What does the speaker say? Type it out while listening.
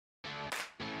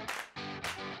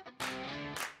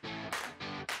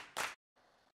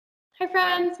Hi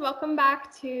friends, welcome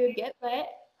back to Get Lit.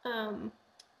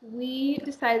 We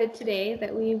decided today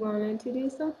that we wanted to do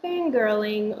some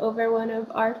fangirling over one of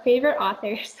our favorite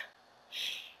authors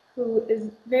who is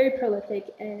very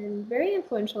prolific and very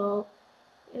influential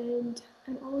and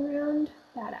an all-around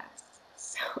badass.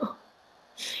 So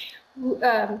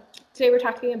today we're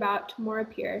talking about Tamora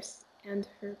Pierce and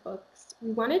her books.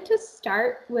 We wanted to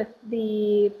start with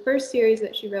the first series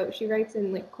that she wrote. She writes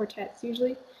in like quartets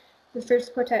usually. The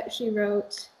first quartet she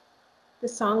wrote, The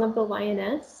Song of the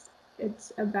Lioness.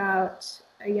 It's about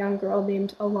a young girl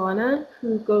named Alana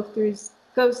who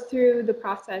goes through the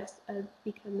process of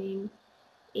becoming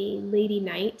a lady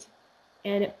knight,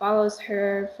 and it follows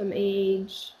her from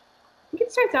age, I think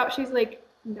it starts out she's like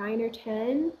 9 or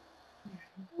 10,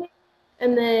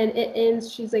 and then it ends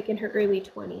she's like in her early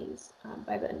 20s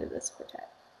by the end of this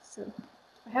quartet. So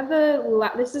I have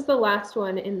this is the last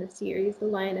one in the series, The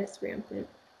Lioness Rampant.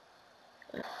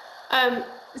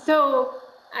 So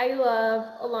I love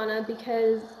Alana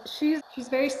because she's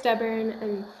very stubborn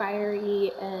and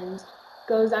fiery and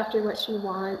goes after what she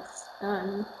wants.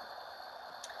 And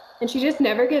she just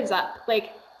never gives up.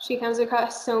 Like, she comes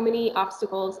across so many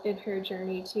obstacles in her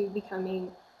journey to becoming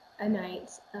a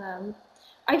knight.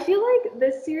 I feel like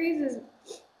this series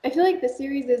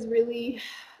is really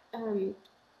kind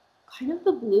of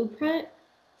the blueprint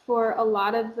for a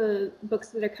lot of the books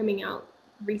that are coming out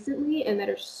recently and that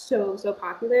are so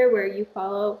popular, where you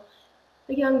follow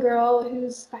a young girl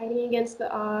who's fighting against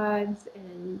the odds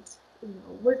and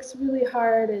works really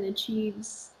hard and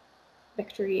achieves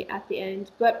victory at the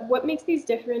end. But what makes these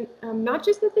different, not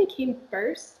just that they came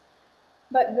first,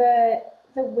 but the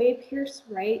way Pierce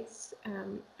writes.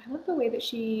 I love the way that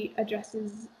she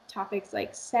addresses topics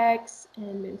like sex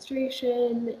and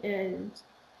menstruation and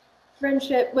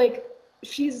friendship. Like,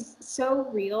 she's so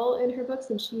real in her books,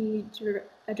 and she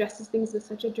addresses things with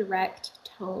such a direct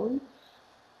tone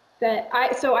that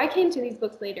I came to these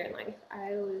books later in life.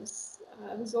 I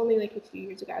was only like a few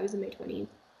years ago. I was in my 20s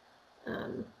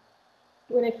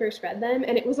when I first read them,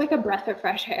 and it was like a breath of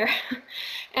fresh air.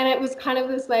 And it was kind of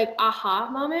this like aha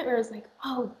moment where I was like,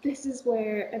 oh, this is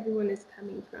where everyone is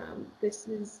coming from. This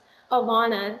is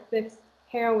Alana, this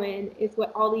heroine, is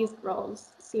what all these girls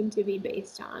seem to be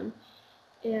based on.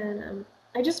 And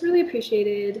I just really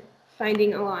appreciated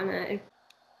finding Alana.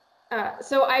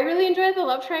 So I really enjoyed the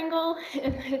love triangle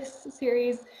in this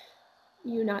series.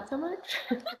 You not so much?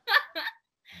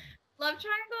 Love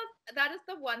triangles, that is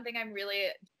the one thing I'm really,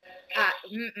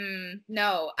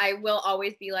 no, I will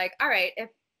always be like, all right,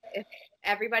 if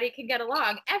everybody can get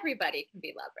along, everybody can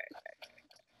be lovers.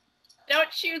 Don't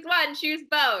choose one, choose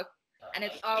both. And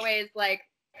it's always like,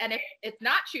 and if it's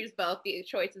not choose both, the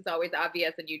choice is always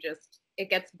obvious and it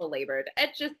gets belabored.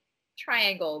 It's just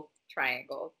triangles.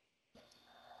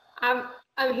 I'm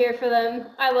here for them.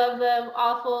 I love them.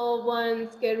 Awful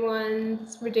ones, good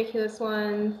ones, ridiculous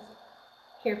ones.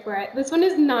 Here for it. This one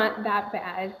is not that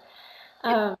bad.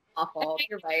 Awful.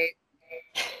 You're right.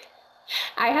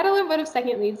 I had a little bit of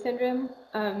second lead syndrome.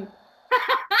 I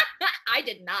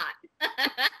did not.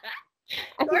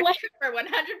 I like for 100%.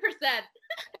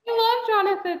 I love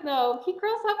Jonathan though. He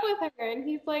grows up with her, and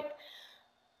he's like,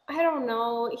 I don't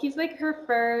know. He's like her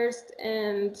first,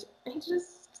 and I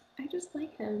just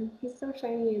like him. He's so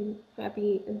shiny and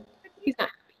happy, and he's not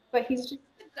happy, but he's just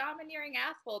a domineering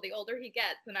asshole the older he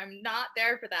gets, and I'm not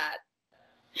there for that.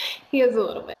 He is a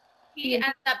little bit. He ends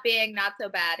up being not so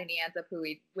bad, and he ends up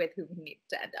with who he needs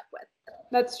to end up with.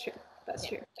 That's true. That's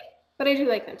true. But I do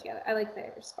like them together. I like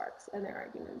their sparks and their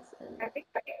arguments. And I think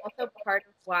also part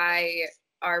of why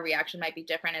our reaction might be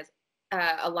different is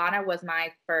Alana was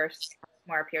my first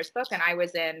Tamora Pierce book, and I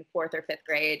was in 4th or 5th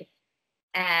grade.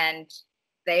 And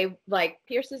they, like,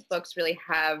 Pierce's books really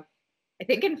have, I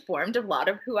think, informed a lot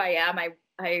of who I am.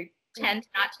 I tend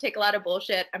not to take a lot of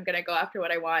bullshit. I'm going to go after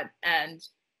what I want, and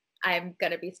I'm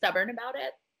going to be stubborn about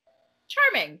it.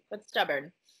 Charming, but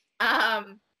stubborn.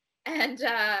 And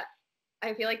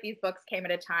I feel like these books came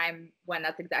at a time when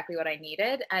that's exactly what I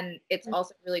needed. And it's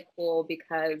also really cool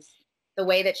because the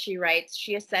way that she writes,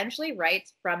 she essentially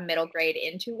writes from middle grade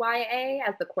into YA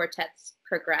as the quartets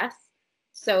progress.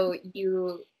 So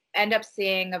you end up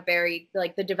seeing a very,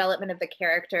 like, the development of the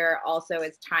character also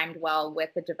is timed well with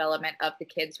the development of the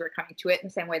kids who are coming to it, in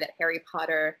the same way that Harry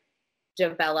Potter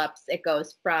develops. It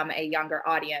goes from a younger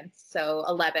audience. So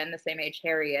 11, the same age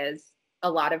Harry is,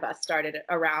 a lot of us started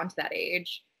around that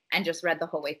age and just read the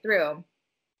whole way through.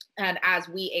 And as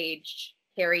we aged,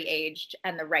 Harry aged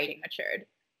and the writing matured.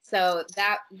 So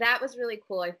that was really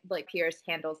cool. I feel like Pierce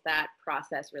handles that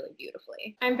process really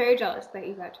beautifully. I'm very jealous that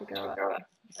you got to grow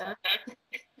up.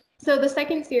 So the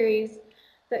second series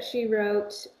that she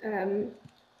wrote.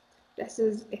 This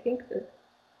is, I think, the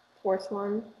fourth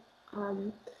one.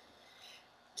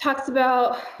 Talks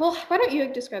about, well, why don't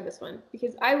you describe this one?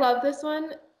 Because I love this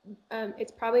one.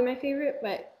 It's probably my favorite,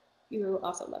 but you will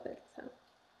also love it. So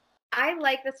I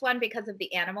like this one because of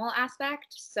the animal aspect.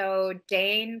 So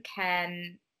Dane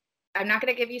can, I'm not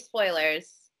going to give you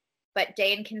spoilers, but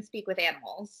Dane can speak with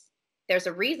animals. There's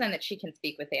a reason that she can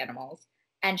speak with animals.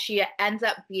 And she ends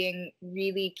up being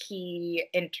really key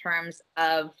in terms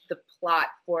of the plot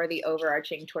for the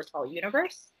overarching Tortall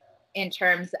universe, in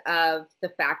terms of the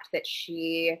fact that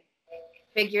she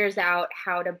figures out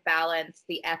how to balance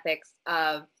the ethics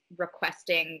of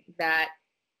requesting that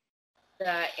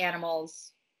the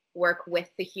animals work with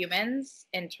the humans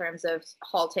in terms of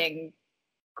halting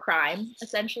crime,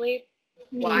 essentially,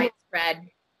 widespread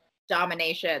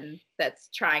domination that's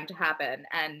trying to happen,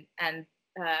 and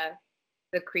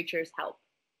the creatures help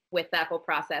with that whole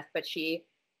process. But she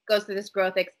goes through this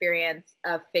growth experience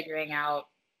of figuring out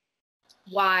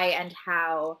why and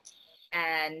how,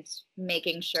 and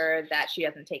making sure that she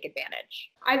doesn't take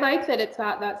advantage. I like that it's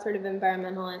got that sort of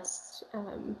environmentalist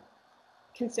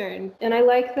concern, and I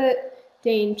like that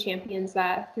Dane champions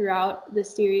that throughout the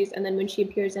series, and then when she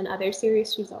appears in other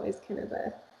series, she's always kind of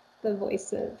the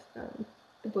voice of not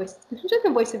just the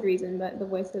voice of reason, but the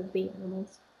voice of the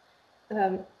animals.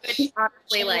 Which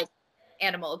honestly, like,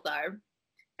 animals are,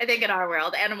 I think in our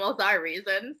world, animals are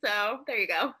reason. So there you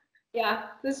go. Yeah,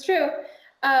 that's true.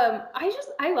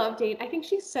 I love Dane. I think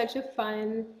she's such a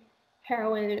fun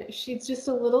heroine. She's just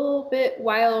a little bit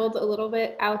wild, a little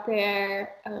bit out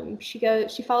there.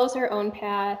 She follows her own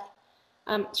path.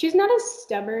 She's not as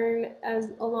stubborn as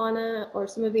Alana or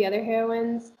some of the other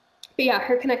heroines, but yeah,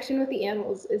 her connection with the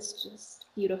animals is just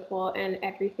beautiful, and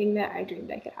everything that I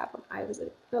dreamed I could have when I was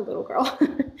a little girl.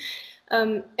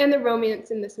 And the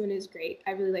romance in this one is great.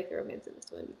 I really like the romance in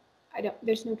this one.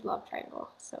 There's no love triangle,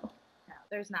 so. No,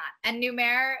 there's not. And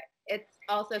Numair, it's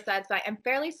also satisfying. I'm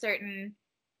fairly certain,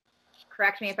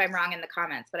 correct me if I'm wrong in the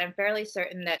comments, but I'm fairly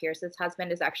certain that Pierce's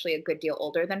husband is actually a good deal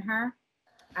older than her.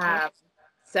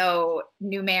 So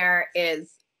Numair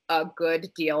is a good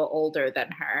deal older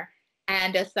than her.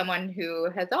 And as someone who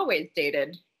has always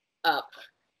dated up,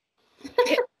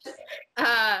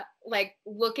 like,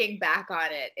 looking back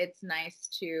on it, it's nice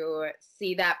to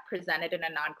see that presented in a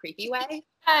non-creepy way.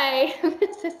 Hi,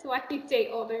 this is why you date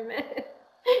older men.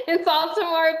 It's all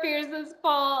Tamora Pierce's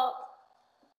fault.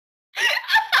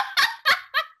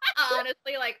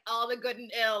 Honestly, like, all the good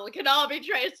and ill can all be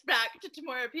traced back to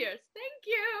Tamora Pierce. Thank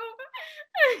you.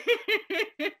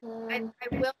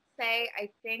 I will say, I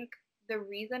think the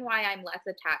reason why I'm less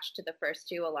attached to the first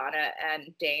two, Alana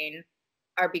and Dane,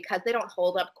 are because they don't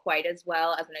hold up quite as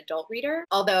well as an adult reader.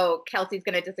 Although Kelsey's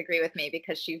going to disagree with me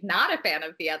because she's not a fan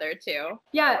of the other two.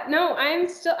 Yeah, no, I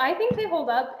think they hold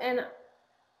up, and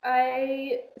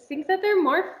I think that they're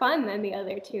more fun than the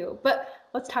other two. But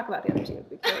let's talk about the other two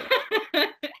because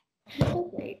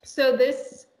so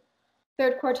this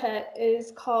third quartet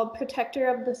is called Protector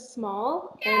of the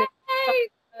Small. Yay! And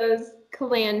it follows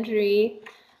Calandry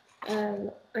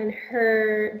on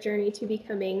her journey to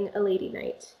becoming a lady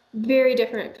knight. Very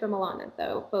different from Alana,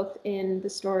 though, both in the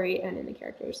story and in the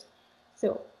characters.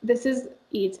 So this is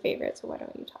Ede's favorite, so why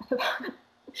don't you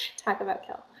talk about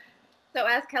Kel? So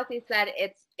as Kelsey said,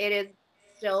 it is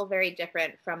still very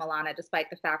different from Alana, despite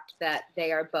the fact that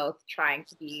they are both trying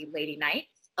to be lady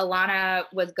knights. Alana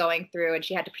was going through, and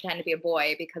she had to pretend to be a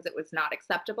boy because it was not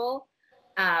acceptable.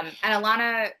 And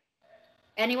Alana,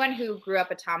 anyone who grew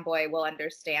up a tomboy will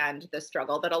understand the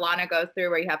struggle that Alana goes through,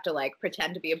 where you have to, like,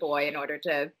 pretend to be a boy in order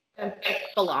to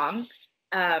belong.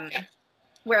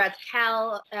 Whereas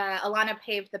Alana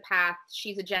paved the path.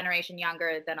 She's a generation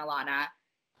younger than Alana,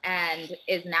 and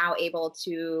is now able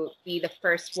to be the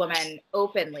first woman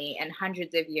openly in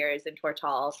hundreds of years in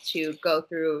Tortall to go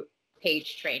through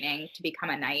page training to become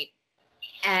a knight,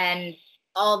 and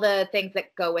all the things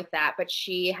that go with that. But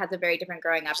she has a very different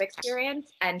growing up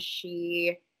experience, and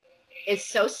she is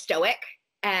so stoic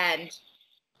and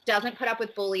doesn't put up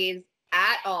with bullies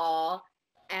at all,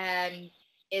 and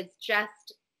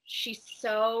she's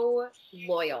so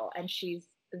loyal, and she's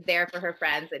there for her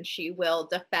friends, and she will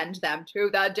defend them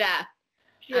to the death.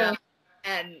 Yeah.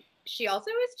 And she also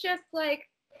is just like,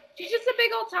 she's just a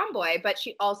big old tomboy, but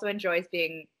she also enjoys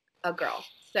being a girl.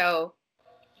 So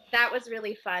that was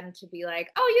really fun to be like,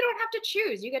 oh, you don't have to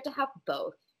choose. You get to have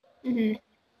both. Mm-hmm.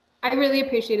 I really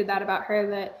appreciated that about her,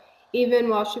 that even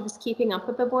while she was keeping up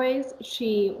with the boys,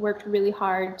 she worked really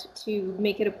hard to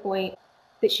make it a point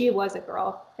that she was a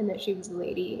girl and that she was a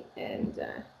lady. And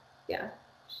yeah,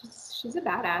 she's a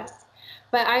badass.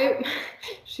 But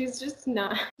she's just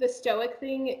not. The stoic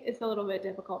thing is a little bit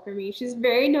difficult for me. She's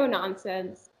very no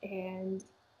nonsense, and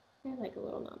I like a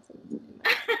little nonsense.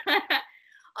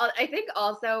 I think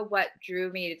also what drew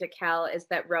me to Kel is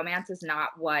that romance is not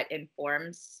what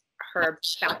informs her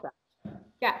background.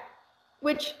 Yeah,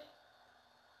 which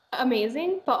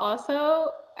amazing, but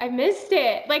also I missed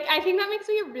it. Like, I think that makes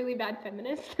me a really bad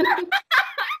feminist. Romance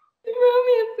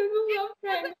is a love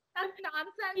thing. That's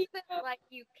nonsense. That, like,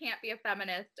 you can't be a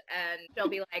feminist and she'll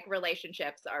be like,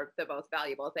 relationships are the most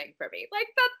valuable thing for me. Like,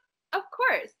 that's, of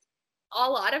course, a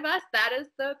lot of us, that is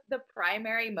the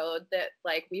primary mode that,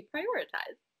 like, we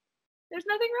prioritize. There's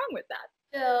nothing wrong with that.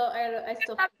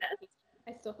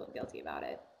 I still feel guilty about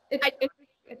it. It's a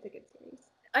good series.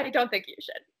 I don't think you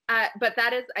should. But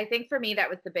that is, I think for me, that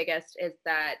was the biggest, is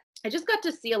that I just got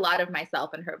to see a lot of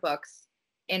myself in her books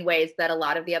in ways that a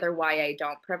lot of the other YA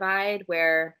don't provide,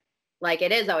 where, like,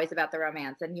 it is always about the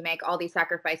romance and you make all these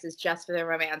sacrifices just for the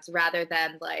romance, rather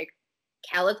than, like,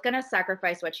 Kel is going to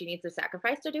sacrifice what she needs to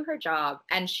sacrifice to do her job.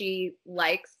 And she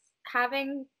likes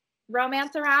having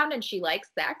romance around and she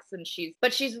likes sex, and she's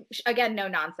again, no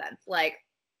nonsense. Like,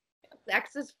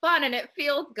 sex is fun and it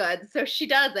feels good, so she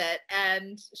does it,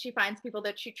 and she finds people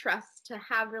that she trusts to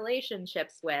have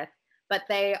relationships with, but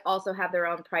they also have their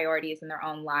own priorities and their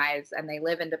own lives, and they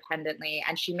live independently,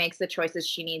 and she makes the choices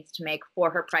she needs to make for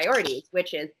her priorities,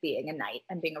 which is being a knight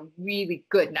and being a really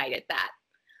good knight at that.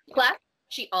 Plus,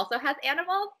 she also has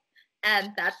animals,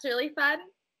 and that's really fun,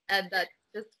 and that's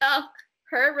just,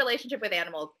 her relationship with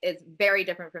animals is very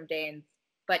different from Dane's,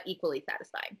 but equally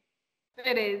satisfying.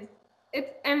 It is.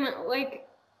 And like,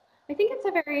 I think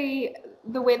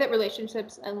the way that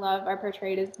relationships and love are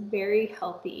portrayed is very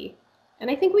healthy. And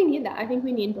I think we need that. I think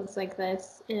we need books like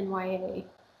this in YA,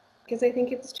 because I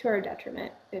think it's to our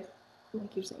detriment if,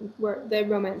 like you're saying, where the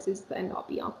romance is the end all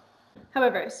be all.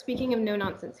 However, speaking of no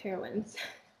nonsense heroines,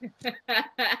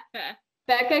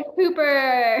 Becca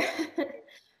Cooper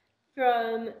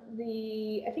from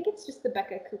I think it's just the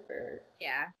Becca Cooper.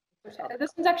 Yeah.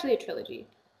 This one's actually a trilogy.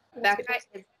 Becca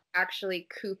is actually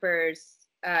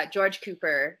George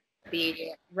Cooper,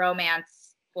 the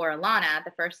romance for Alana,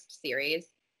 the first series.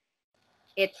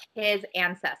 It's his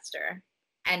ancestor.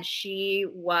 And she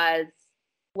was,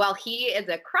 while he is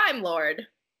a crime lord,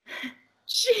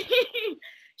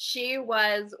 she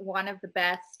was one of the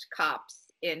best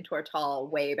cops in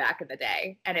Tortall way back in the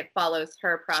day. And it follows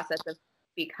her process of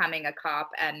becoming a cop,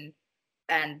 and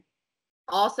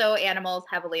also animals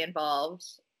heavily involved,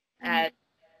 and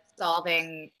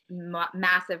solving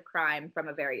massive crime from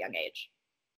a very young age.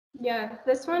 Yeah,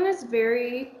 this one is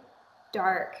very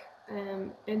dark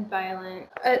and violent.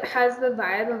 It has the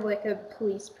vibe of like a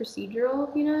police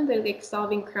procedural, you know, they're like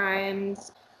solving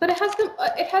crimes. But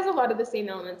it has a lot of the same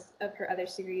elements of her other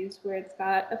series, where it's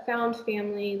got a found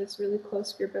family, this really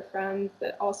close group of friends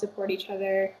that all support each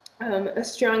other, a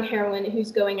strong heroine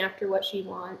who's going after what she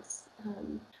wants.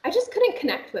 I just couldn't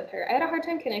connect with her. I had a hard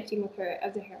time connecting with her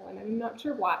as a heroine. I'm not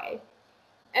sure why.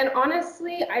 And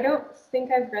honestly, I don't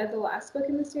think I've read the last book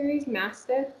in the series,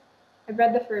 Mastiff. I've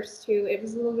read the first two. It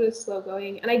was a little bit slow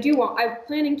going, and I'm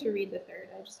planning to read the third.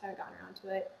 I just haven't gotten around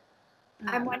to it.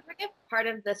 I'm wondering if part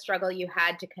of the struggle you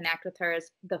had to connect with her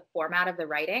is the format of the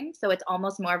writing. So it's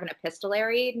almost more of an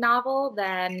epistolary novel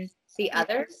than the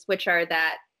others, which are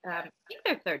that, I think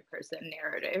they're third person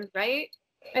narrative, right?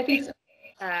 I think so.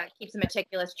 Keeps a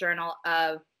meticulous journal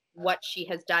of what she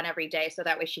has done every day, so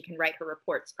that way she can write her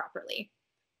reports properly.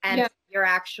 And you're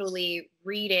actually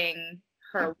reading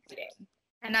her reading.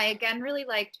 And I again really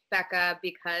liked Becca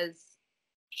because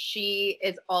she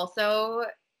is also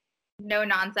no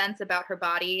nonsense about her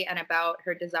body and about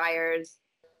her desires,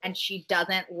 and she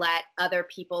doesn't let other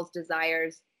people's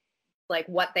desires, like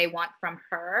what they want from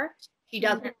her, she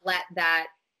doesn't let that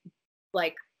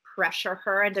like pressure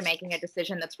her into making a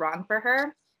decision that's wrong for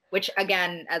her, which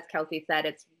again, as Kelsey said,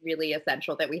 it's really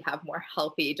essential that we have more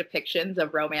healthy depictions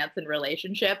of romance and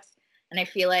relationships. And I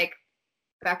feel like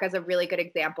Becca's a really good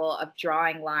example of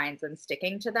drawing lines and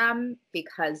sticking to them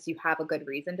because you have a good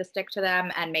reason to stick to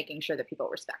them, and making sure that people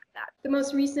respect that. The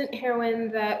most recent heroine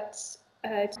that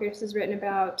Pierce has written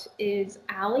about is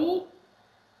Allie.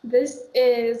 This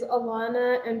is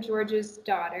Alana and George's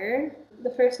daughter.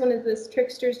 The first one is this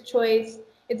Trickster's Choice.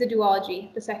 It's a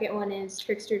duology. The second one is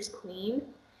Trickster's Queen.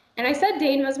 And I said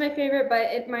Dane was my favorite, but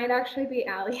it might actually be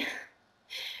Allie.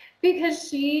 Because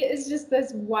she is just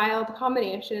this wild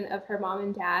combination of her mom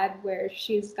and dad, where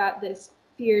she's got this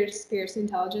fierce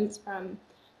intelligence from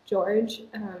George.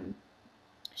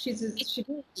 She's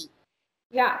sneaky.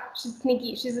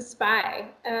 She's a spy.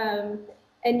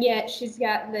 And yet she's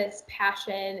got this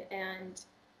passion and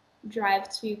drive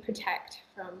to protect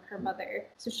from her mother.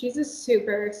 So she's a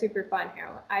super, super fun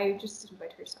hero. I just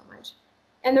enjoyed her so much.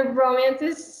 And the romance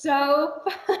is so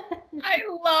fun. I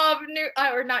love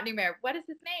not Numair. What is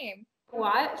his name?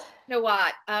 What?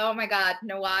 Nawat. Oh my God.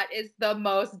 Nawat is the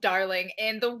most darling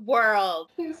in the world.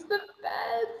 He's the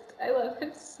best. I love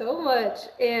him so much.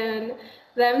 And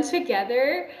them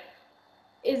together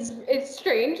it's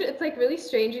strange. It's like really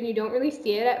strange and you don't really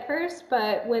see it at first,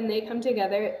 but when they come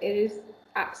together, it is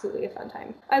absolutely a fun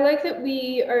time. I like that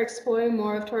we are exploring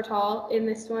more of Tortal in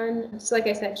this one. So like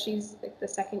I said, she's like the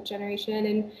second generation,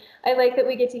 and I like that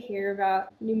we get to hear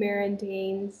about Numair and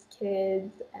Dane's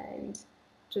kids and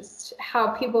just how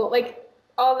people, like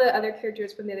all the other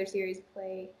characters from the other series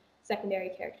play secondary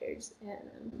characters.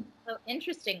 And so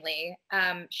interestingly,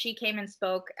 she came and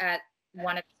spoke at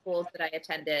one of the schools that I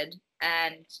attended,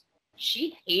 and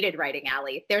she hated writing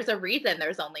Allie. There's a reason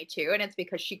there's only two, and it's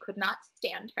because she could not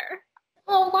stand her.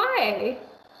 Oh, why?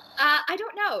 I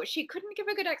don't know. She couldn't give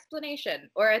a good explanation,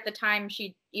 or at the time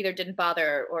she either didn't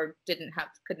bother or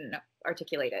couldn't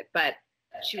articulate it. But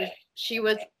she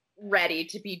was ready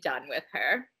to be done with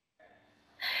her.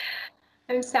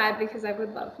 I'm sad because I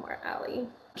would love more Allie.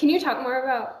 Can you talk more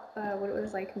about what it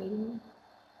was like meeting?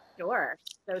 Sure.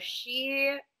 So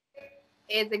she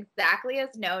is exactly as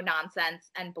no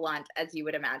nonsense and blunt as you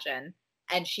would imagine,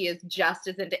 and she is just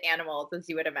as into animals as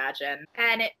you would imagine.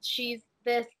 And she's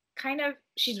this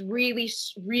she's really,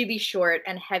 really short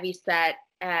and heavy set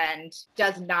and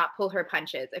does not pull her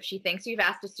punches. If she thinks you've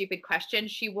asked a stupid question,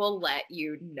 she will let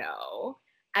you know.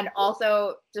 And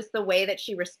also, just the way that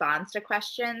she responds to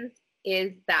questions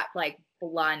is that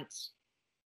blunt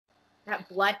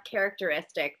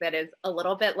characteristic that is a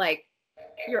little bit like,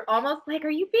 you're almost like, are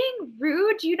you being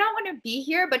rude? Do you not want to be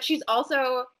here? But she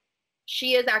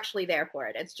is actually there for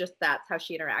it. It's just that's how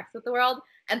she interacts with the world.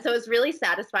 And so it's really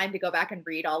satisfying to go back and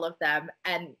read all of them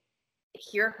and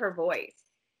hear her voice,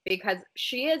 because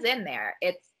she is in there.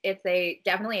 It's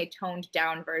definitely a toned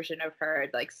down version of her,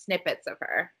 like snippets of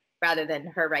her, rather than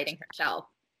her writing herself.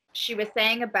 She was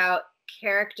saying about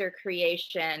character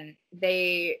creation,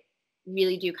 they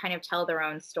really do kind of tell their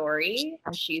own story,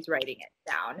 and she's writing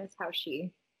it down is how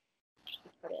she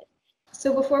put it.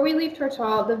 So before we leave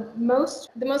Tortal, the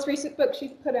most recent book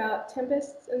she's put out,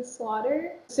 Tempests and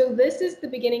Slaughter. So this is the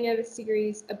beginning of a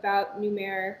series about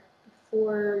Numair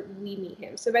before we meet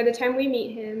him. So by the time we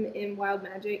meet him in Wild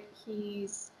Magic,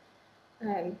 he's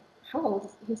how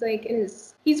old? He's like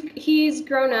he's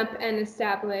grown up and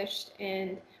established,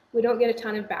 and we don't get a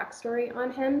ton of backstory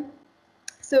on him.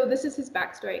 So this is his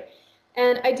backstory.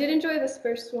 And I did enjoy this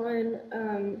first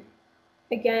one.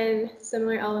 Again,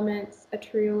 similar elements, a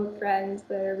trio of friends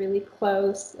that are really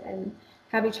close and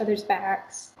have each other's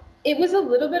backs. It was a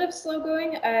little bit of slow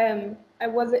going.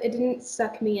 It didn't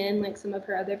suck me in like some of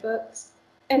her other books.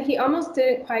 And he almost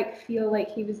didn't quite feel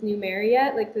like he was Numair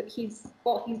yet. Like he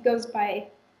goes by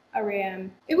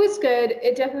Aram. It was good.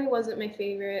 It definitely wasn't my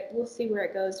favorite. We'll see where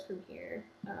it goes from here.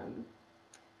 But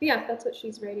yeah, that's what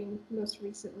she's writing most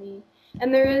recently.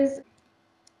 And there is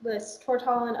this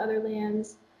Tortal and Other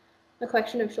Lands, a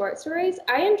collection of short stories.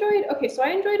 I enjoyed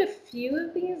a few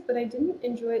of these, but I didn't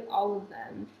enjoy all of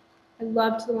them. I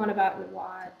loved the one about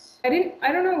Nawat.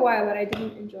 I don't know why, but I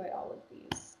didn't enjoy all of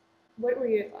these. What were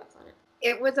your thoughts on it?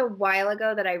 It was a while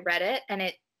ago that I read it,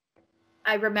 and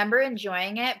I remember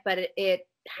enjoying it, but it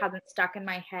hasn't stuck in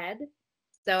my head.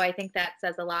 So I think that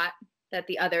says a lot, that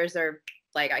the others are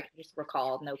like, I can just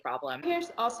recall, no problem.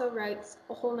 Pierce also writes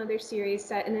a whole other series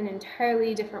set in an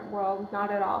entirely different world,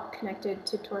 not at all connected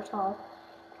to Tortal,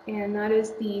 and that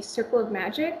is the Circle of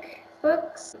Magic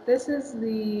books. This is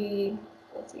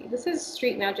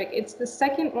Street Magic. It's the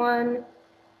second one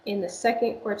in the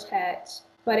second quartet,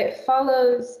 but it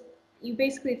follows, you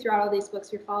basically throughout all these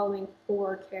books, you're following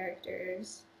 4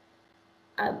 characters.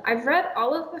 I've read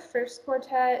all of the first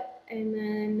quartet, and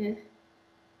then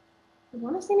I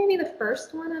want to say maybe the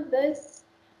first one of this,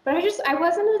 but I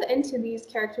wasn't as into these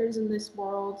characters in this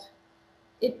world.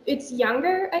 It's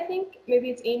younger, I think. Maybe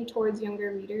it's aimed towards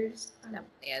younger readers.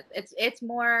 Definitely is.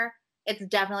 It's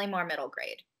definitely more middle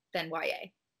grade than YA,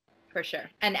 for sure,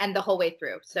 and the whole way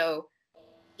through. So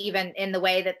even in the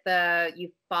way that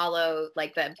you follow,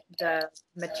 like the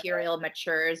material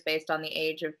matures based on the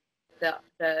age of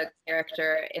the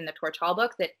character in the Tortal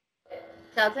books, it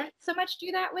doesn't so much do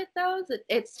that with those.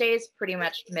 It stays pretty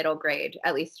much middle grade,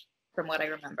 at least from what I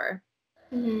remember.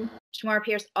 Mm-hmm. Tamora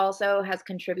Pierce also has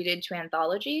contributed to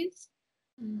anthologies,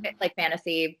 like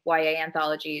fantasy YA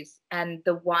anthologies. And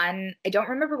the one, I don't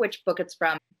remember which book it's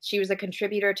from, she was a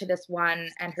contributor to this one,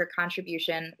 and her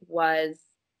contribution was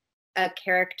a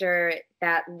character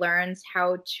that learns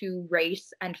how to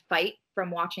race and fight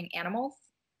from watching animals.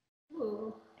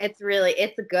 Ooh. It's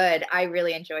good. I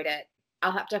really enjoyed it.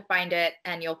 I'll have to find it,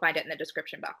 and you'll find it in the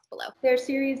description box below. They're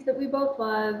series that we both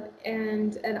love,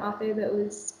 and an author that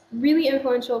was really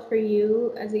influential for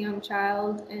you as a young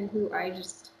child, and who I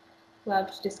just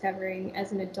loved discovering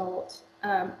as an adult.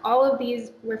 All of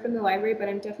these were from the library, but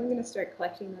I'm definitely going to start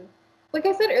collecting them. Like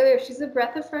I said earlier, she's a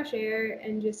breath of fresh air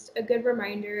and just a good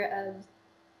reminder of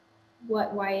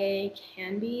what YA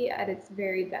can be at its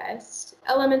very best.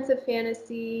 Elements of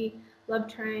fantasy, love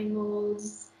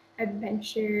triangles,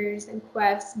 adventures, and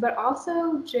quests, but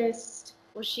also just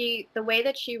Well, the way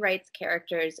that she writes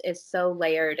characters is so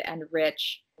layered and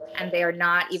rich, and they are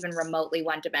not even remotely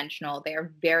one-dimensional. They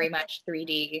are very much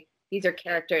 3D. These are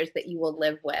characters that you will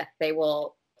live with. They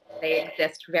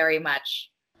exist very much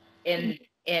in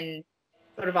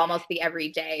sort of almost the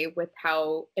everyday with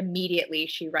how immediately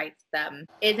she writes them.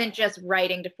 Isn't just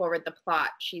writing to forward the plot,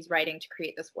 she's writing to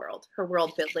create this world. Her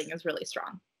world building is really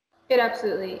strong. It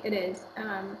absolutely it is.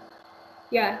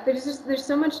 Yeah, there's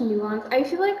so much nuance. I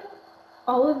feel like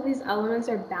all of these elements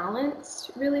are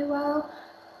balanced really well.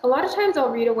 A lot of times I'll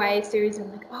read a YA series and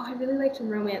I'm like, oh, I really liked the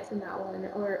romance in that one,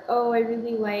 or oh, I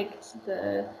really liked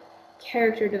the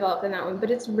character developed in that one.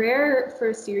 But it's rare for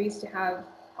a series to have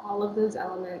all of those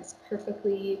elements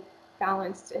perfectly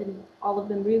balanced and all of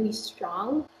them really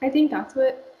strong. I think that's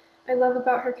what I love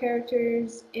about her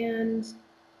characters, and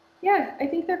yeah, I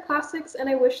think they're classics, and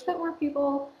I wish that more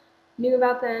people knew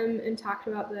about them and talked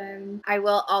about them. I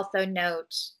will also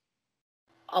note,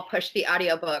 I'll push the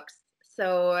audiobooks.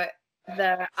 So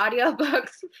the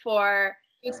audiobooks for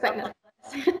Expect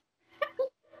nothing.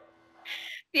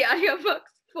 the audiobooks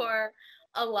for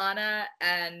Alana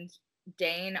and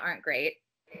Dane aren't great,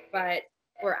 but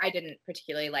or I didn't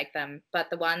particularly like them, but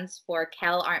the ones for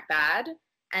Kel aren't bad.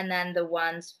 And then the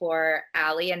ones for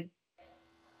Allie and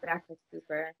Rebecca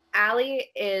Cooper. Allie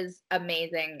is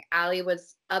amazing. Allie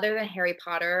was, other than Harry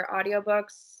Potter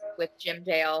audiobooks with Jim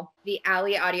Dale, the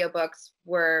Allie audiobooks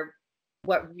were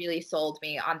what really sold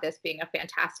me on this being a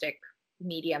fantastic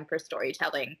medium for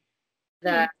storytelling.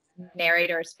 The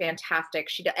narrator is fantastic.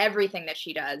 Everything that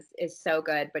she does is so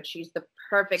good, but she's the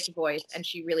perfect voice and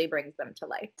she really brings them to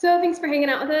life. So thanks for hanging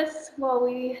out with us while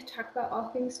we talk about all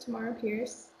things Tamora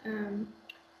Pierce.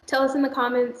 Tell us in the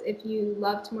comments if you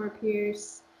love Tamora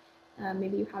Pierce.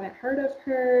 Maybe you haven't heard of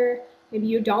her. Maybe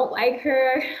you don't like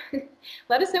her.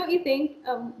 Let us know what you think.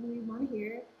 We want to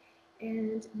hear.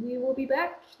 And we will be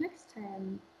back next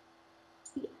time.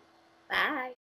 See ya. Bye.